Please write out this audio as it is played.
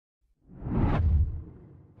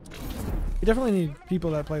We definitely need people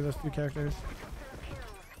that play those two characters.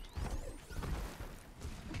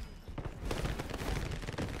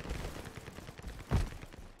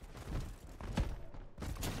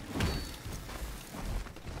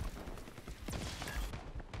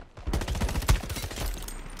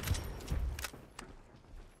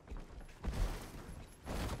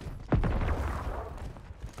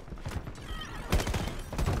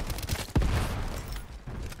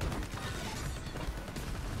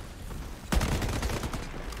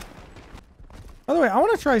 By the way, I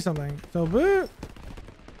want to try something. So, boot,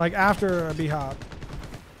 like after a B-hop.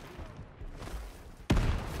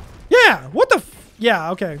 Yeah, what the f—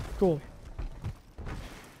 yeah, okay, cool.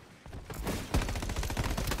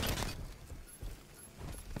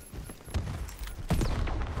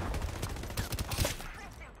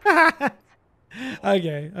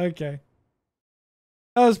 Okay, okay.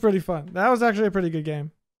 That was pretty fun. That was actually a pretty good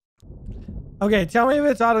game. Okay, tell me if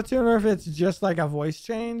it's auto-tune or if it's just like a voice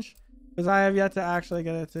change. Because I have yet to actually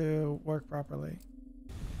get it to work properly.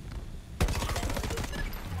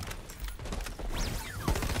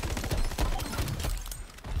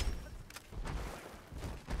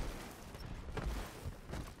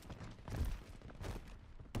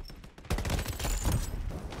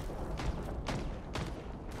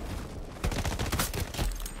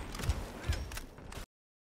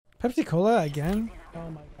 Pepsi Cola again? Oh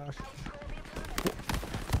my gosh.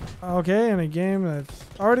 Okay, in a game that's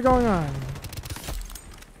already going on.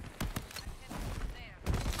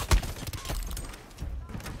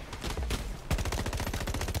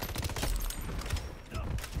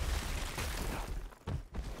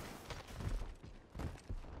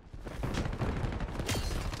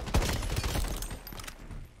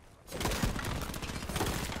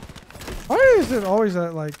 Why is it always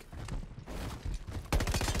that like...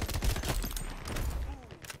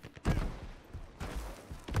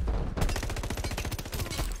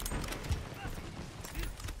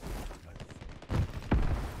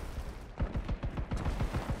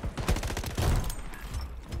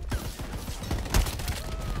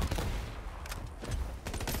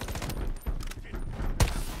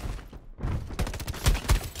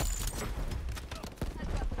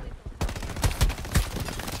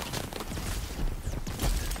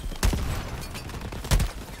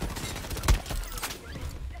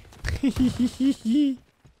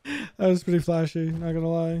 That was pretty flashy, not gonna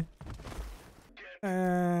lie.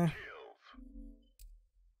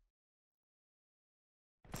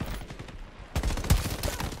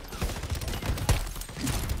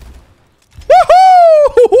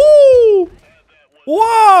 Woohoo!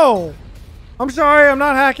 Whoa! I'm sorry, I'm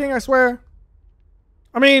not hacking, I swear.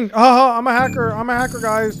 I mean, I'm a hacker. I'm a hacker,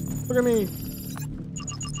 guys. Look at me.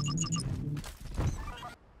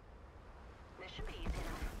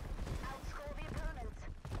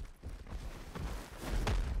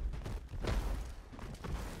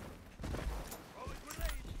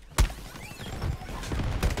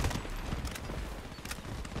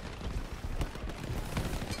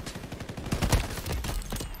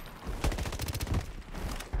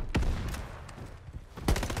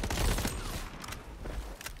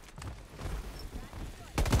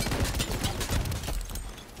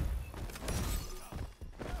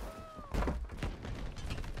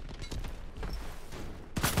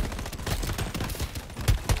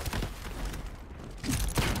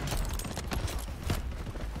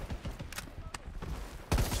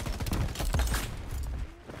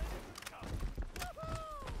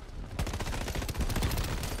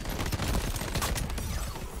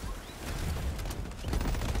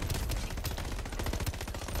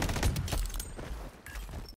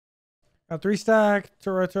 Got 3 stack,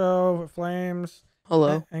 Toretto, Flames.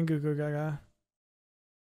 Hello. And Goo Goo Gaga.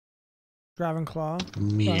 Dragon Claw.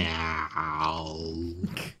 Meow.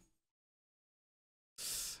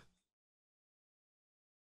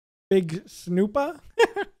 Big Snoopa.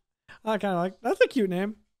 I kind of like, that's a cute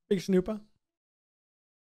name. Big Snoopa.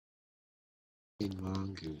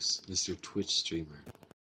 Mongoose, Mr. Twitch streamer.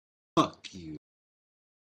 Fuck you.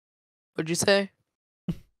 What'd you say?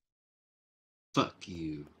 Fuck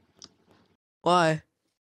you. Why?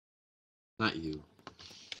 Not you.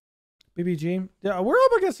 BBG. Yeah, we're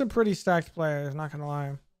up against some pretty stacked players, not gonna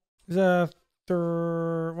lie. There's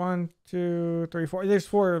a 1, 2, 3, 4. There's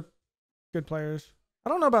 4 good players. I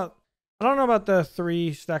don't know about the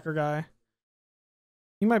 3 stacker guy.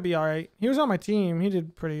 He might be alright. He was on my team. He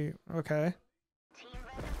did pretty okay.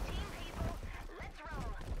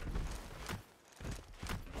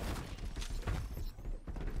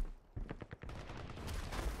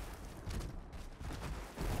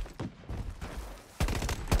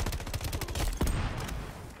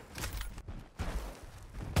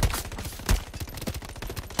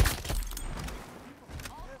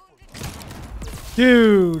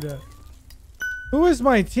 Dude. Who is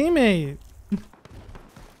my teammate?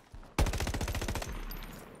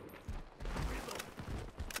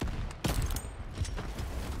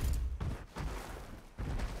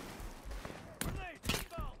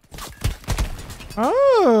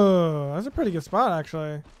 Oh, that's a pretty good spot,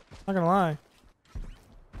 actually. Not gonna lie.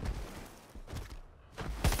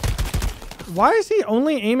 Why is he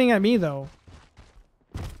only aiming at me, though?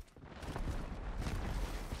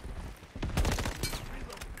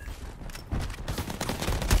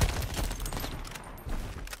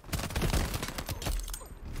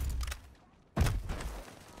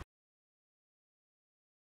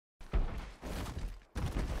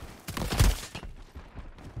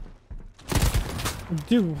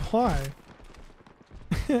 Dude, why?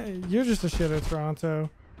 You're just a shitter, Toronto.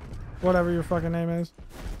 Whatever your fucking name is.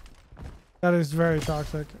 That is very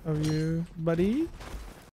toxic of you, buddy.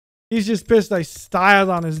 He's just pissed I styled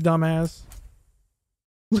on his dumbass.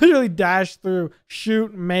 Literally dash through,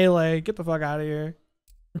 shoot, melee. Get the fuck out of here.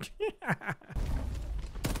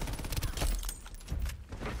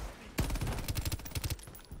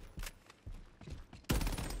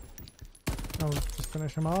 I'll just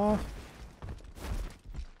finish him off.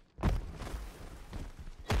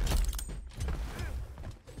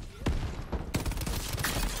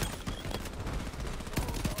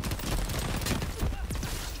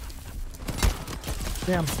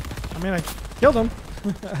 Damn. I mean, I killed him.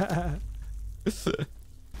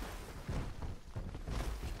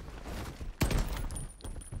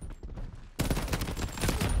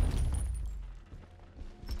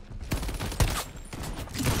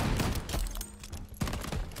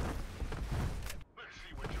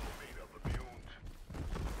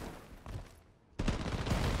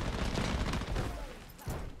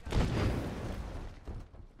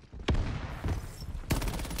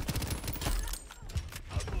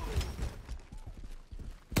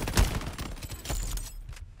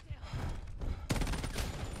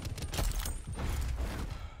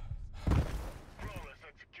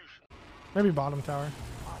 Maybe bottom tower.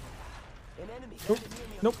 Oh,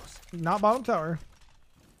 nope, not bottom tower.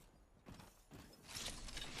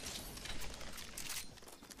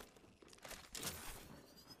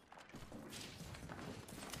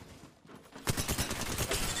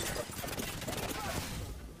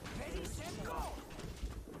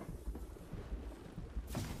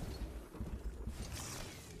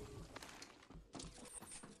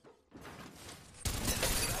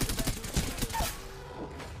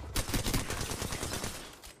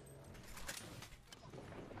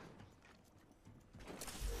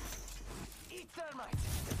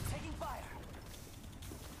 Taking fire.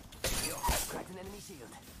 Yo, cracked an enemy shield.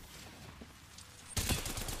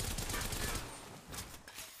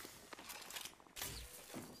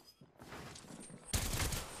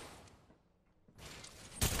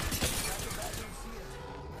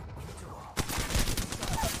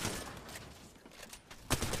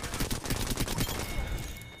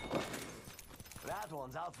 That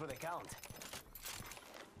one's out for the count.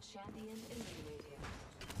 Champion eliminated.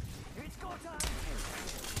 It's go time!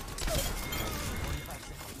 45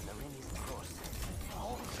 seconds, the ring is close.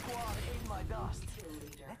 Whole squad in my dust.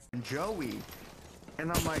 Joey,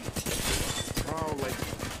 and I'm like, bro, like,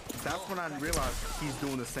 that's when I realized he's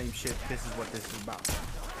doing the same shit. This is what this is about.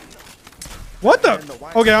 What the? And the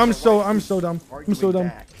white- Okay, I'm the so white dumb. dude's I'm so dumb. arguing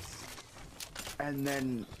back. And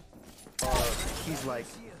then he's like,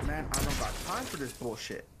 man, I don't got time for this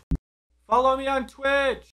bullshit. Follow me on Twitch.